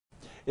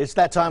It's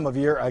that time of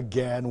year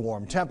again.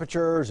 Warm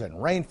temperatures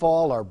and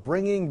rainfall are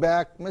bringing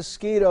back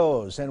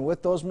mosquitoes, and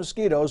with those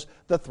mosquitoes,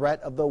 the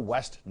threat of the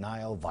West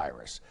Nile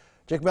virus.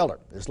 Jake Melder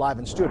is live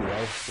in studio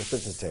with the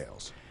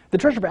details. The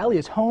Treasure Valley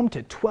is home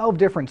to 12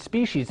 different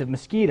species of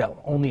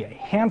mosquito. Only a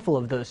handful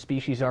of those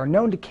species are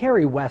known to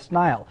carry West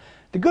Nile.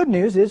 The good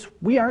news is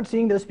we aren't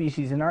seeing those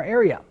species in our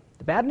area.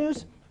 The bad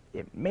news?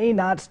 It may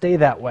not stay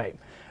that way.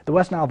 The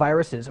West Nile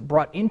virus is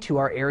brought into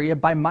our area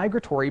by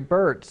migratory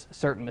birds.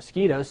 Certain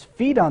mosquitoes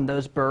feed on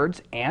those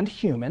birds and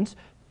humans,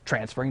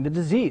 transferring the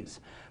disease.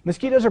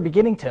 Mosquitoes are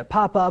beginning to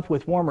pop up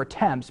with warmer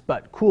temps,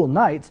 but cool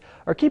nights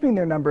are keeping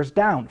their numbers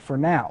down for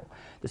now.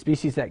 The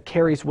species that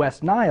carries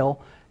West Nile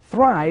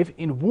thrive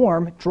in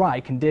warm, dry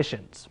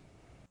conditions.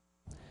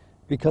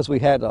 Because we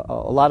had a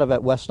lot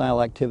of West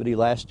Nile activity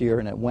last year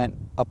and it went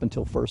up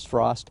until first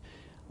frost,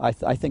 I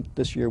think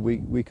this year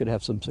we could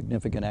have some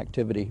significant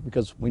activity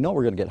because we know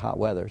we're going to get hot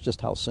weather. It's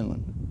just how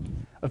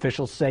soon.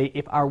 Officials say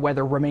if our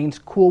weather remains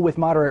cool with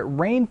moderate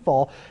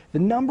rainfall, the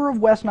number of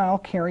West Nile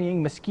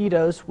carrying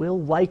mosquitoes will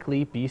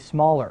likely be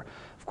smaller.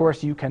 Of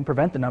course, you can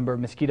prevent the number of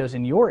mosquitoes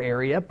in your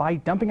area by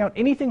dumping out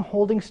anything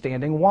holding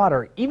standing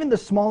water. Even the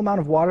small amount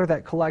of water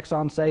that collects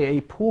on, say,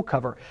 a pool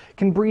cover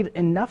can breed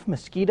enough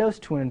mosquitoes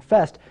to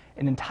infest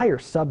an entire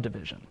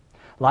subdivision.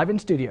 Live in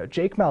studio,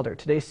 Jake Melder,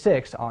 today's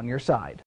 6 on your side.